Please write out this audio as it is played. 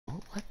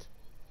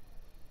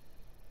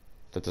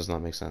That does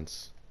not make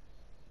sense.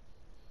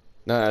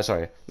 No, no,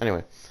 sorry.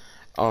 Anyway,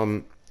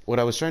 um, what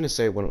I was trying to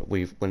say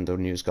when the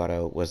news got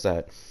out was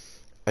that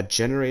a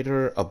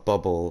generator, a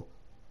bubble,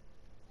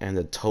 and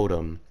a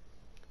totem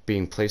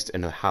being placed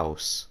in a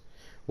house,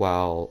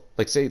 while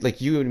like say like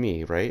you and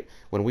me, right?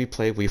 When we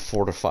play, we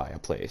fortify a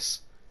place.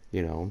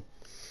 You know,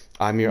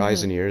 I'm your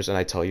eyes Hmm. and ears, and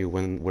I tell you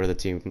where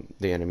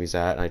the enemy's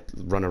at, and I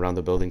run around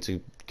the building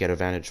to get a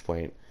vantage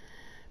point.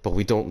 But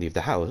we don't leave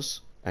the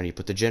house, and you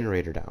put the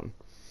generator down.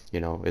 You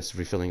know, it's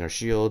refilling our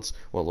shields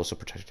while also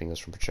protecting us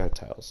from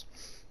projectiles.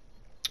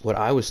 What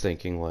I was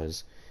thinking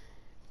was,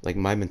 like,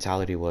 my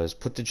mentality was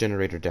put the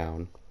generator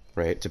down,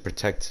 right, to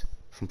protect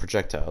from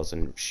projectiles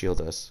and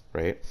shield us,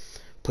 right?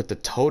 Put the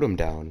totem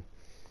down,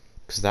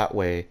 because that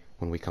way,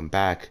 when we come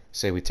back,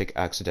 say we take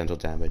accidental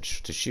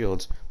damage to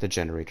shields, the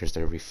generator's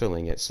there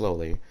refilling it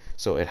slowly,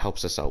 so it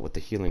helps us out with the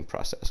healing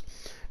process.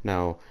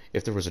 Now,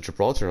 if there was a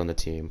Gibraltar on the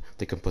team,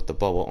 they can put the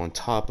bubble on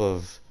top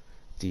of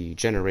the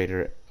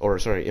generator, or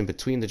sorry, in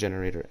between the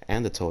generator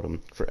and the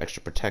totem for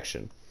extra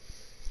protection.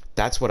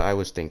 That's what I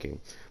was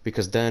thinking,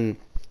 because then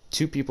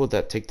two people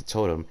that take the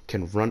totem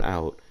can run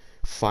out,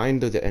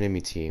 find the enemy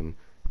team,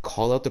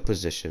 call out the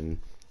position,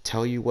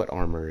 tell you what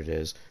armor it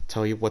is,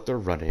 tell you what they're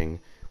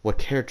running, what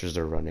characters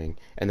they're running,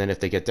 and then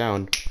if they get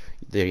down,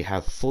 they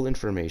have full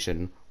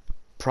information,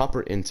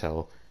 proper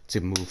intel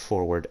to move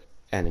forward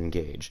and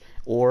engage,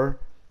 or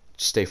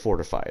stay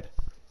fortified.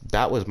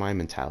 That was my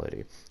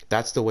mentality.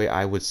 That's the way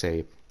I would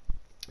say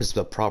is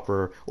the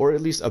proper, or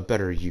at least a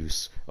better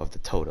use of the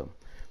totem.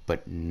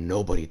 But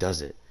nobody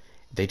does it.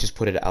 They just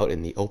put it out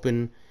in the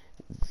open,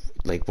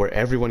 like where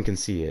everyone can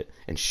see it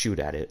and shoot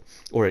at it,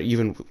 or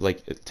even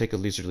like take a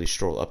leisurely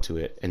stroll up to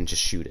it and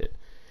just shoot it,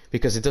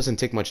 because it doesn't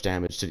take much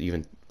damage to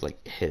even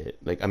like hit it.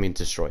 Like I mean,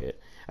 destroy it.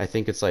 I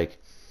think it's like,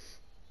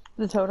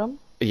 The totem?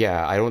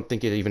 yeah, I don't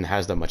think it even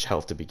has that much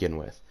health to begin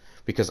with,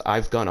 because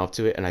I've gone up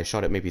to it and I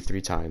shot it maybe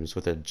 3 times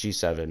with a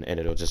G7 and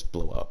it'll just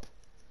blow up.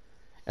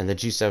 And the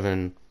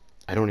G7,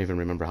 I don't even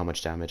remember how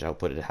much damage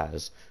output it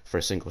has for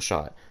a single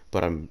shot,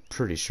 but I'm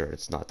pretty sure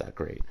it's not that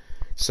great.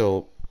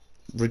 So,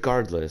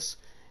 regardless,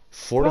 About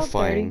 30,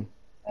 fortifying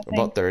I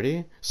about think.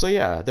 30. So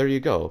yeah, there you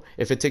go.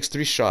 If it takes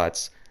 3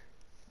 shots,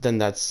 then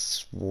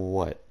that's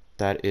what?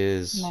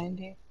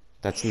 90.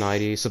 That's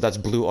 90. So that's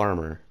blue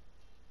armor,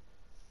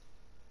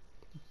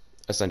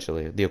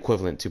 essentially, the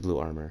equivalent to blue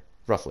armor,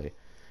 roughly.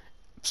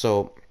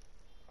 So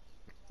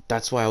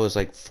that's why I was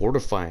like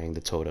fortifying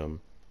the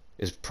totem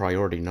is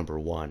priority number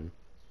one,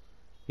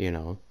 you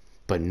know?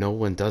 But no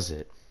one does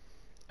it.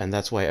 And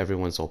that's why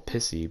everyone's all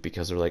pissy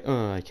because they're like,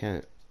 "Oh, I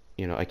can't,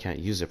 I can't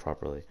use it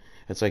properly."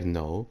 It's like,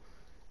 no,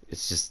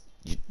 it's just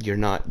you're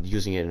not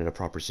using it in a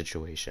proper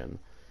situation,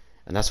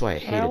 and that's why I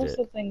And I hated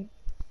also it. think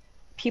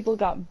people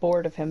got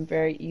bored of him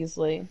very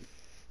easily,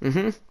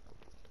 Mm-hmm.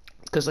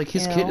 Because like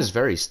his you kit know? is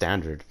very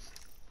standard.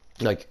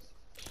 Like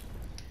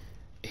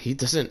he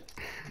doesn't.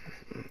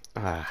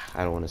 I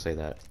don't want to say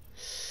that.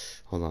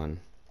 Hold on.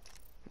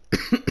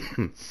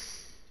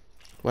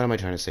 What am I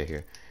trying to say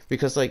here?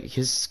 Because like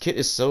his kit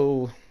is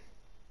so.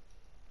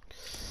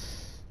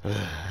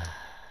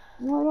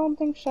 No, I don't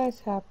think Shy's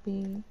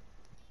happy.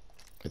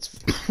 It's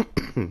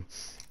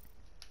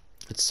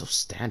it's so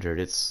standard.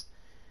 It's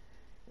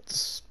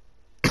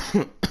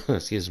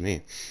excuse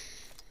me.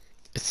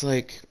 It's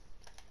like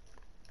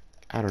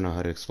I don't know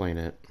how to explain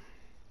it.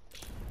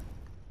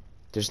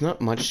 There's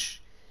not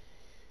much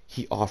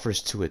he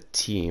offers to a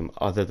team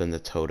other than the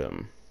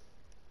totem.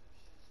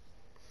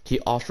 He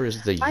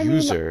offers the I mean,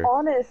 user.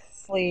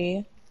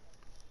 honestly,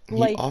 He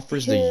like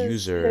offers the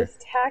user his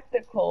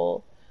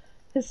tactical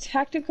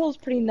is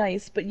pretty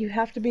nice, but you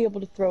have to be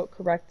able to throw it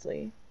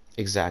correctly,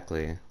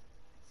 exactly,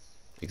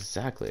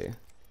 exactly.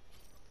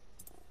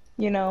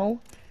 you know?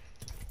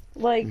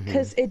 Like, Hmm.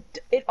 'cause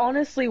it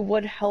honestly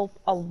would help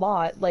a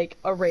lot. Like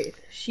a Wraith,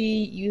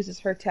 she uses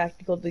her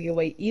tactical to get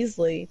away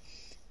easily,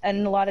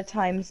 and a lot of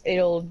times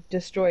it'll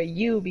destroy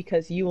you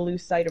because you will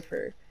lose sight of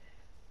her,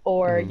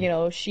 or Hmm.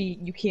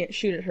 you can't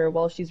shoot at her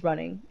while she's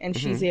running, and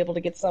she's Hmm. able to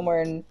get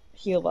somewhere and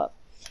heal up.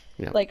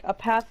 Yeah. Like a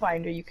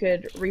Pathfinder, you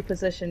could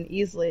reposition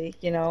easily.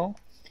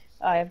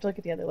 I have to look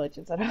at the other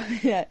legends. I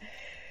don't. Yeah.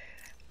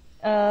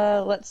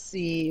 Let's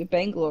see.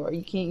 Bangalore,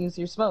 you. Can't use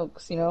your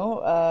smokes.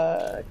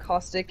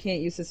 Caustic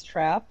can't use his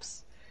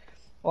traps.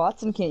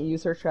 Watson can't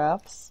use her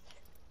traps.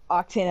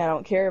 Octane, I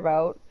don't care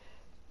about.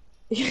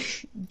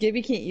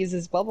 Gibby can't use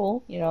his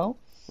bubble.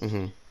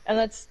 Hmm. And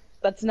that's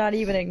not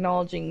even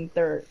acknowledging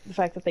the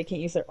fact that they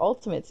can't use their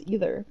ultimates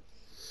either.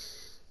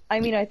 I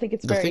mean, I think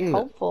it's The very thing that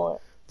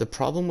helpful. the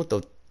problem with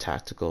the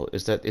tactical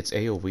is that its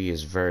AoE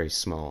is very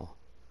small.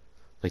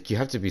 Like you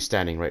have to be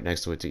standing right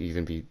next to it to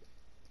even be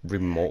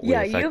remotely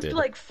Yeah, you have to affected.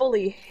 like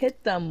fully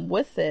hit them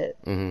with it.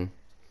 Hmm.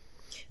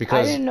 I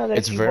Because didn't know that if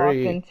it's you walked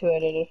very into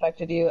it, it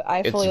affected you. I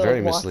it's fully like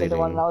very walked into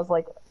one and misleading. I was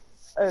like,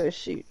 oh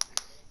shoot.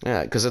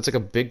 Yeah, because it's like a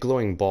big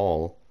glowing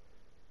ball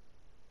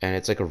and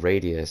it's like a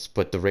radius,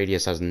 but the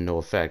radius has no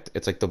effect.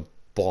 It's like the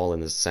ball in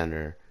the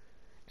center,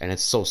 and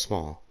it's so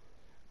small.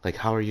 Like,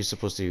 how are you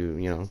supposed to,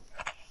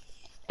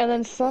 And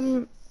then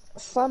some.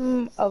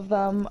 some of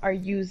them are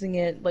using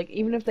it, like,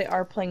 even if they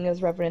are playing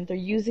as Revenant, they're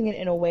using it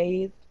in a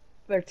way,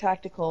 they're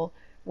tactical,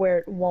 where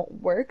it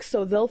won't work.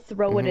 So they'll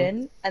throw it Mm-hmm.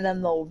 in and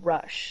then they'll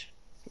rush.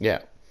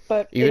 Yeah.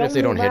 But it Even if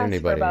they only don't hit lasts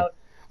for anybody, about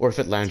or if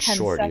it lands 10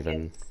 short,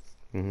 even. seconds.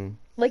 Mm-hmm.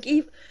 Like,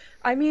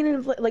 I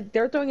mean, like,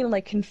 they're throwing it in,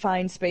 like,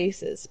 confined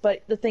spaces.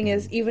 But the thing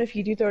is, Mm-hmm. even if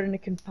you do throw it in a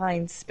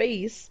confined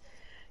space,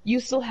 you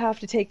still have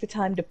to take the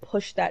time to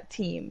push that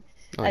team.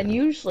 Oh And yeah.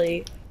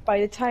 usually, by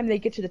the time they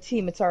get to the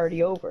team, it's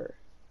already over.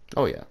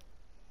 Oh yeah.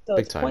 So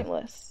Big it's time.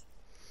 pointless.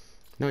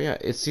 No, yeah.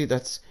 It's see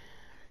that's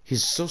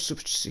he's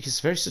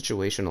very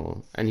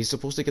situational, and he's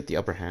supposed to get the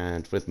upper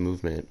hand with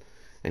movement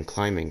and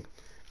climbing,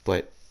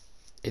 but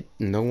it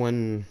no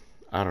one.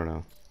 I don't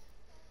know.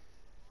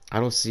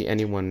 I don't see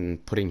anyone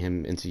putting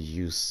him into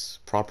use,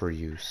 proper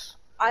use.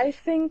 I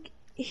think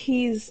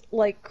he's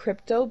like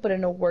Crypto, but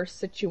in a worse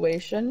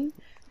situation.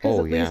 Because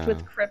Oh at least yeah.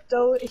 with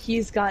Crypto,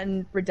 he's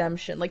gotten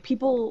redemption. Like,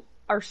 people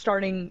are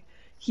starting,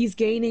 he's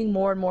gaining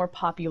more and more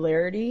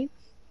popularity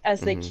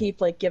as they Hmm. keep,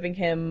 like, giving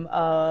him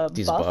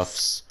These buffs.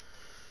 buffs.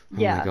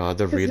 Oh my Yeah. God,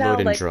 the Because reload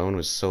now, and like, drone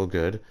was so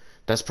good.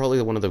 That's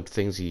probably one of the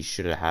things he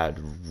should have had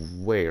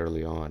way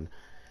early on,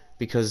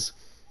 because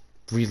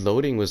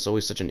reloading was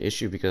always such an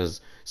issue,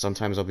 because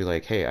sometimes I'll be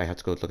like, hey, I have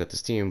to go look at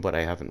this team, but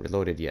I haven't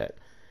reloaded yet.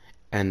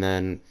 And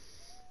then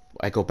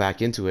I go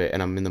back into it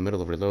and I'm in the middle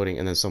of reloading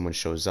and then someone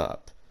shows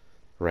up,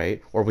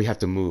 right? Or we have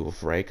to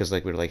move, right? Because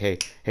like we're like, hey,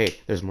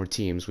 there's more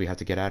teams. We have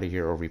to get out of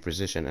here or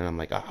reposition. And I'm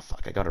like, ah,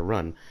 fuck, I gotta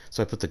run.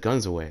 So I put the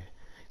guns away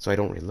so I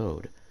don't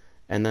reload.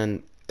 And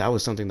then that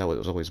was something that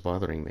was always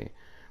bothering me,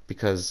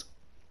 because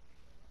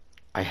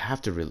I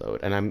have to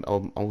reload and I'm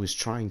always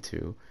trying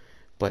to,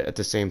 but at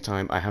the same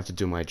time I have to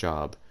do my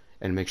job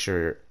and make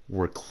sure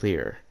we're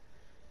clear.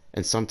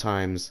 And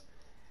sometimes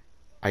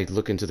I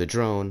look into the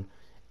drone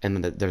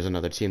and then there's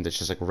another team that's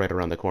just like right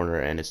around the corner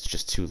and it's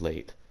just too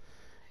late.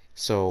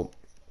 So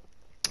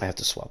I have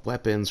to swap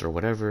weapons or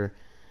whatever.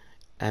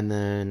 And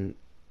then,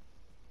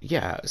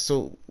 yeah,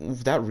 so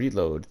that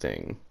reload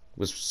thing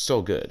was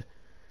so good,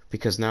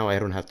 because now I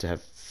don't have to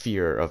have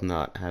fear of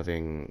not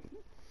having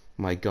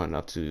my gun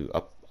up to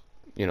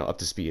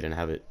speed and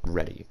have it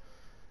ready,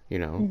 you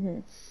know?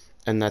 hmm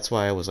And that's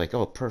why I was like,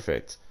 oh,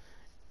 perfect.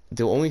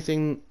 The only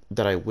thing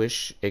that I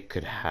wish it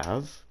could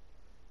have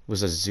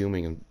was a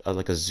zooming,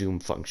 like a zoom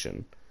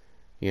function,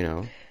 you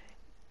know?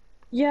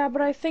 yeah,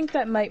 but I think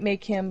that might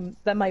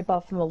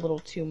buff him a little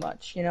too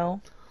much, you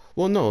know?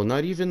 Well, no,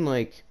 not even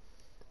like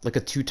a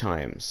two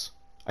times.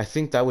 I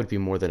think that would be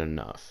more than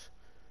enough,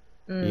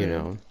 you Mm,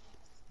 know?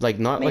 Like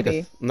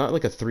maybe. not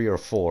like a three or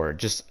four,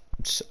 just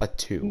a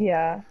two.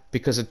 Yeah.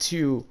 Because a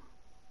two,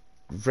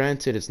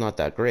 granted, it's not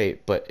that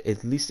great, but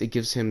at least it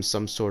gives him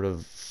some sort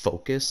of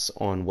focus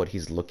on what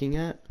he's looking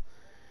at.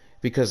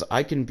 Because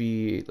I can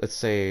be, let's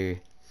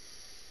say,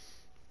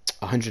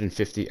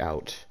 150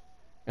 out,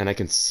 and I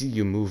can see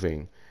you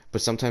moving,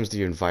 but sometimes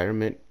the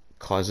environment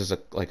causes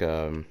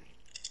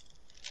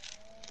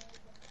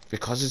it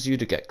causes you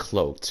to get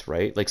cloaked,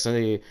 right? Like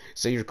say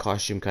your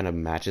costume kind of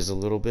matches a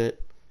little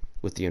bit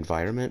with the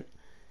environment,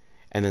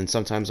 and then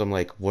sometimes I'm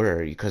like, where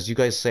are you? Because you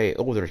guys say,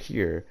 oh, they're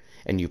here,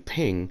 and you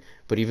ping,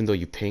 but even though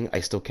you ping,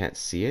 I still can't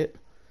see it,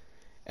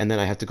 and then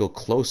I have to go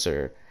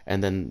closer,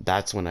 and then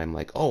that's when I'm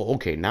like, oh,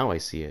 okay, now I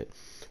see it.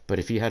 But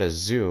if he had a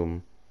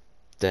zoom,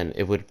 then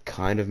it would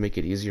kind of make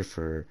it easier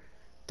for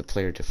the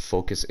player to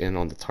focus in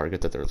on the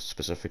target that they're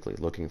specifically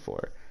looking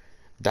for.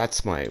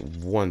 That's my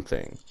one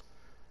thing.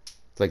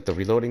 Like the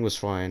reloading was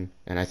fine,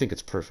 and I think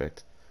it's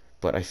perfect,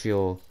 but I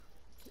feel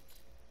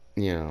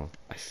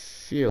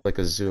like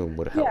a zoom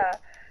would help Yeah.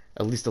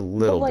 at least a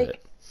But, little bit.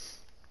 like,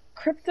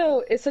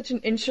 Crypto is such an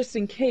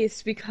interesting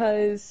case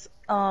because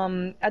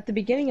at the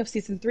beginning of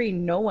season 3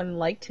 no one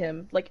liked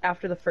him, like,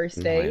 after the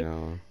first I day.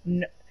 know.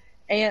 No,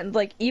 and,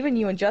 like, even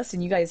you and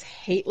Justin, you guys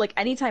hate, like,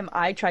 anytime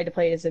I tried to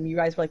play as him, you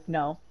guys were like,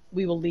 no,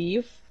 we will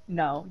leave.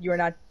 No, you're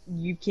not,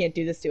 you can't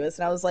do this to us.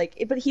 And I was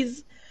like, but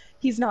he's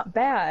not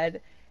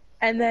bad.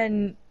 And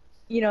then,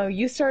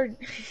 you started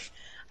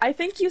I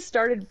think you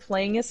started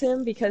playing as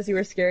him because you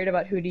were scared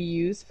about who to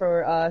use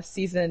for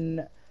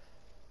season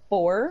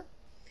 4,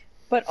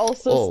 but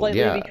also Oh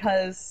slightly yeah.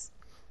 because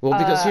Well,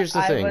 because here's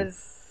the I thing.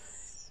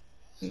 was.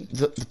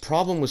 The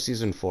problem with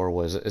season 4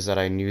 was is that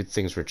I knew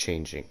things were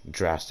changing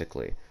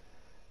drastically.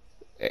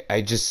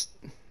 I just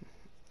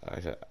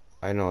I,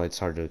 I know it's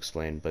hard to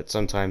explain, but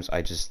sometimes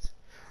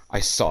I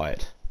saw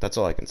it. That's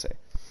all I can say.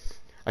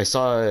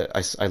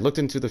 I looked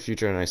into the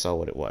future and I saw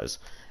what it was.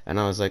 And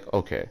I was like,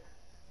 okay,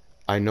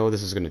 I know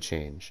this is going to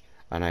change.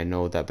 And I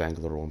know that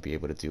Bangalore won't be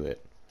able to do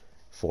it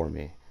for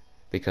me,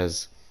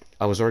 because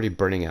I was already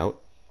burning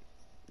out,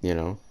 you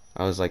know?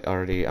 I was like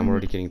I'm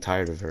already Mhm. getting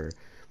tired of her,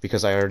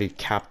 because I already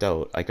capped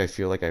out. Like I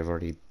feel like I've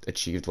already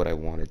achieved what I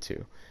wanted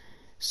to.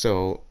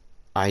 So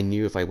I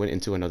knew if I went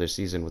into another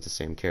season with the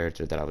same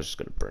character that I was just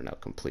going to burn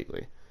out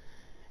completely.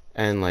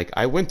 And like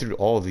I went through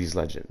all of these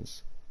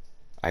legends.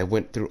 I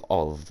went through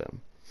all of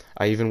them.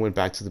 I even went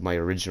back to my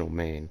original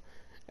main,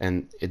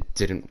 and it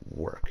didn't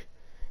work.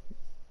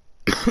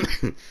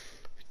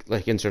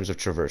 Like in terms of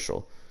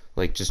traversal,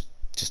 like just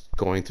just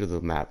going through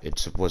the map, it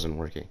just wasn't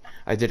working.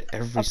 I did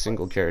every Of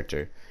single course.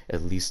 character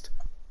at least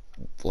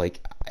like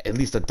at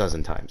least a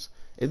dozen times,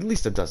 at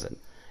least a dozen,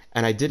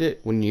 and I did it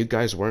when you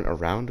guys weren't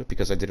around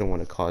because I didn't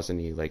want to cause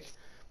any like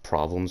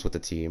problems with the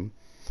team.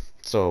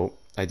 So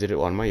I did it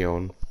on my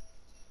own,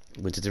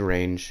 went to the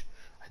range,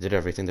 I did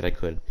everything that I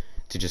could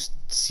to just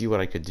see what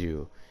I could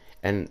do.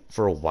 And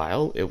for a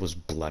while, it was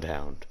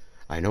Bloodhound.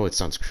 I know it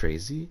sounds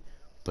crazy,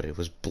 but it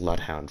was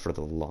Bloodhound for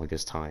the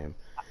longest time.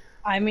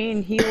 I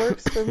mean, he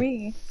works for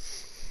me,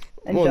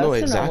 and Well, no,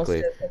 Justin almost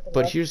exactly. did pick it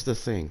But up. here's the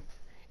thing.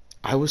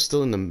 I was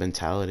still in the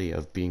mentality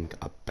of being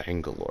a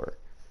Bangalore.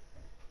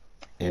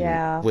 And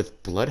Yeah.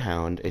 with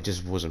Bloodhound, it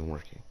just wasn't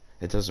working.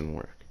 It doesn't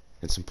work.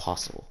 It's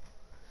impossible,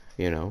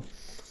 you know?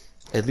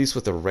 At least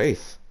with the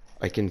Wraith,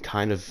 I can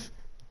kind of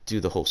do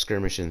the whole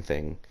skirmishing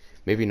thing.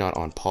 Maybe not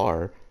on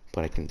par,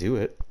 but I can do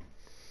it.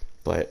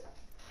 But,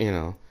 you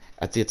know,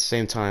 at the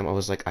same time, I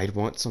was like, I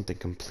want something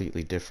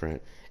completely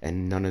different,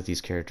 and none of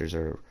these characters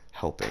are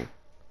helping,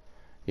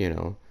 you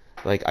know?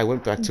 Like, I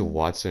went back to Mhm.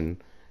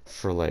 Watson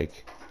for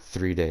like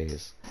 3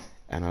 days,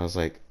 and I was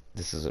like,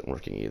 this isn't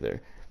working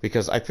either.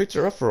 Because I picked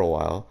her up for a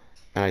while,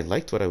 and I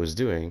liked what I was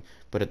doing,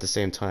 but at the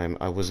same time,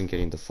 I wasn't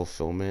getting the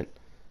fulfillment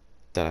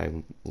that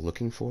I'm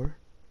looking for,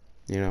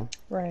 you know?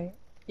 Right.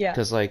 Yeah.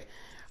 Because, like,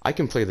 I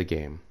can play the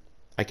game,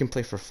 I can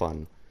play for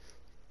fun,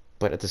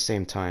 but at the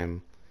same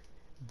time,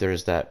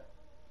 there's that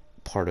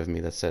part of me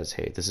that says,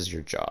 hey, this is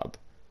your job.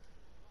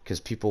 Because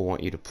people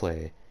want you to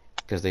play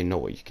because they know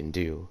what you can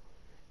do,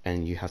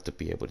 and you have to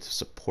be able to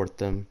support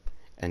them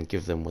and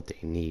give them what they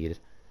need,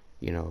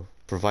 you know,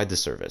 provide the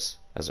service,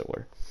 as it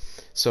were.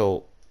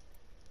 So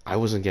I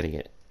wasn't getting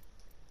it.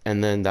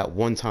 And then that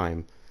one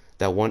time,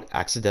 that one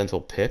accidental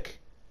pick,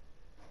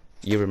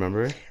 you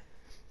remember?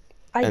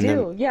 I And then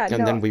do. Yeah, and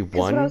no, then we because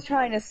what I won was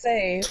trying to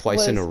say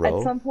twice in a was at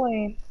row. some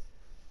point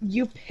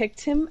you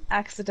picked him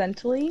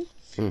accidentally,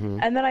 Hmm.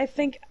 and then I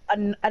think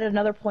at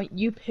another point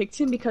you picked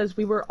him because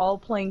we were all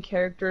playing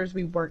characters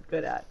we weren't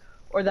good at,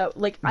 or that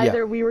like Yeah.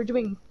 either we were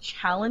doing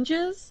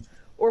challenges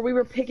or we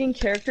were picking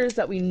characters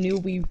that we knew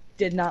we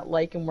did not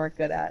like and weren't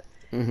good at.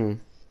 Hmm.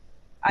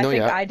 I No,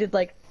 think yeah. I did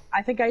like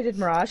I think I did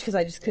Mirage because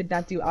I just could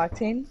not do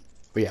Octane.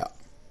 Yeah.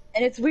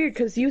 And it's weird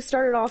because you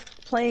started off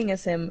playing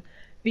as him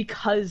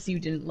because you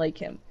didn't like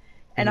him.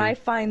 And Hmm. I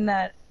find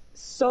that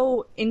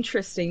so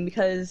interesting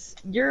because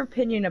your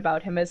opinion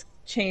about him has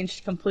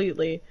changed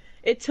completely.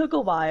 It took a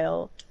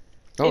while.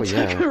 Oh It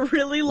took yeah. a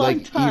really long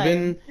Like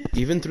time.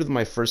 even through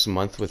my first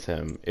month with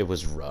him, it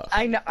was rough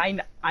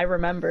I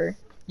remember.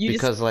 You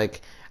just because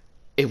like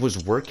it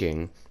was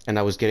working and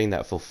I was getting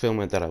that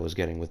fulfillment that I was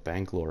getting with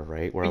Bangalore,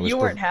 right? Where I was you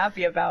weren't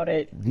happy about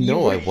it. You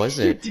no, I were you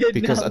wasn't did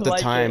because not at the like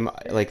it. time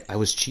like I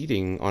was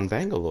cheating on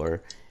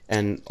Bangalore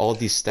and all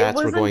these It stats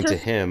were wasn't going to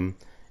just him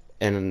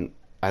and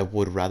I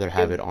would rather it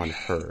have it on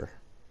her.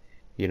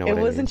 You know it what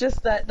I wasn't mean?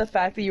 just that the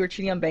fact that you were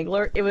cheating on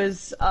Bangalore, it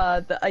was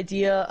the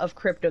idea of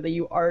crypto that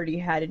you already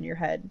had in your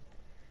head.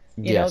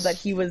 You know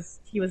that Yes.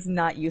 he was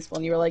not useful,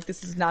 and you were like,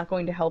 this is not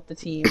going to help the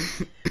team.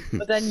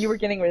 But then you were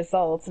getting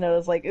results, and it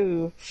was like,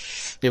 ooh,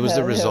 It was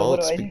the what do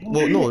results. I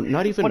Well, no, do?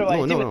 not What even do I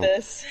no, do no, with no.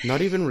 this?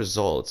 Not even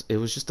results. It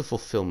was just the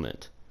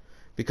fulfillment.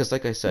 Because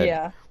like I said,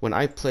 Yeah, when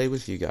I play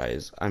with you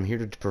guys, I'm here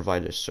to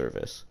provide a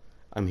service.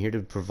 I'm here to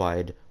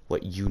provide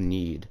what you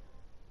need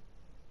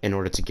in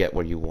order to get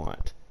where you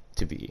want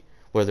to be.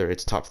 Whether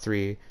it's top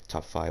 3,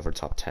 top 5, or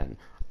top 10,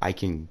 I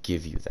can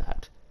give you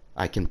that.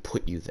 I can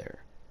put you there.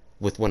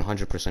 With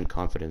 100%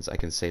 confidence, I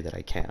can say that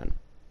I can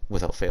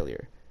without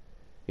failure,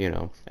 you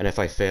know? And if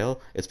I fail,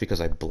 it's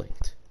because I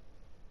blinked,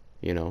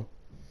 you know?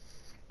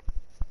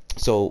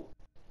 So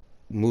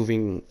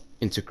moving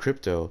into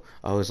crypto,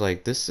 I was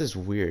like, this is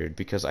weird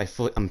because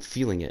I'm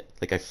feeling it.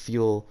 Like I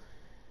feel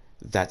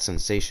that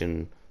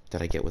sensation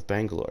that I get with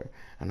Bangalore.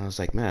 And I was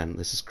like, man,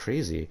 this is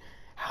crazy.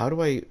 How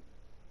do I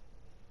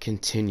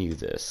continue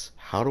this?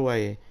 How do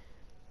I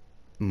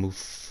move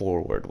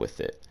forward with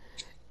it?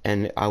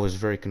 And I was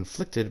very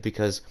conflicted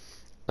because,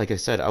 like I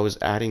said, I was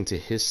adding to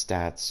his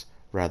stats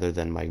rather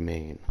than my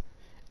main.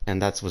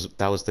 And that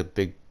was the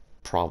big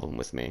problem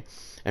with me.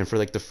 And for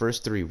like the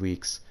first 3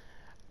 weeks,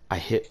 I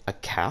hit a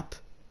cap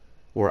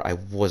where I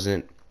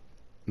wasn't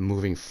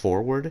moving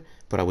forward,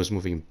 but I was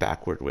moving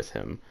backward with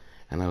him.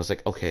 And I was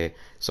like, okay,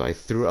 so I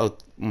threw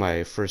out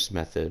my first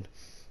method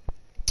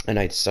and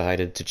I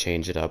decided to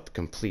change it up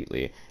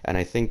completely. And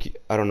I think,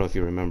 I don't know if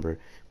you remember,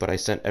 but I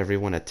sent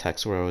everyone a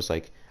text where I was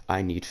like,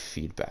 I need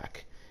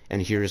feedback.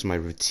 And here's my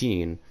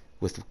routine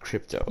with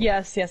crypto.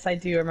 yes, yes, I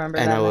do remember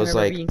And that, I and I was remember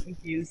like, being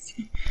confused.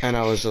 and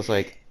I was just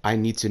like, I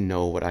need to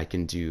know what I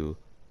can do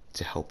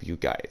to help you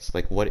guys.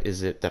 Like, what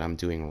is it that I'm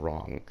doing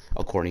wrong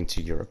according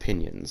to your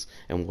opinions?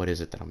 And what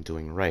is it that I'm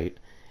doing right?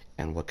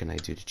 And what can I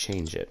do to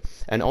change it?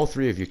 And all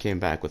three of you came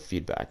back with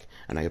feedback,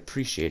 and I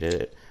appreciated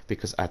it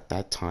because at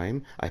that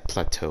time I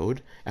plateaued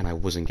and I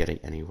wasn't getting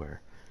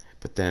anywhere.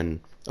 But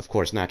then, of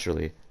course,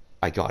 naturally,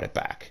 I got it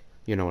back.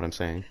 You know what I'm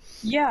saying?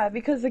 Yeah,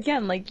 because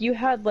again, like you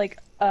had like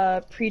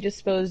a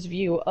predisposed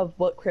view of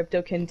what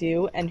crypto can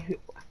do and who,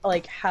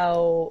 like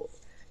how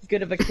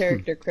good of a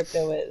character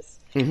Crypto is.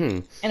 Hmm.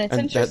 And it's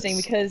And interesting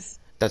because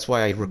that's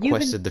why I you've been,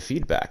 requested the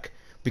feedback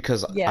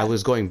because I yeah,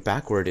 was going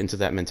backward into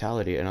that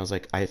mentality, and I was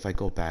like, if I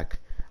go back,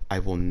 I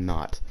will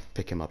not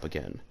pick him up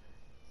again,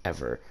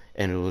 ever.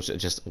 And it was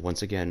just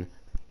once again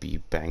be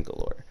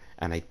Bangalore,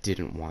 and I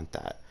didn't want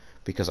that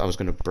because I was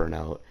gonna burn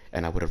out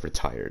and I would have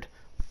retired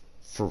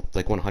for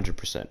like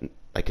 100%.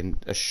 I can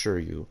assure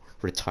you,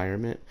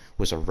 retirement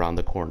was around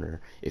the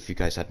corner if you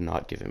guys had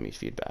not given me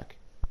feedback.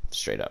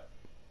 Straight up,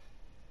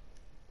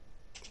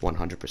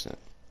 100%.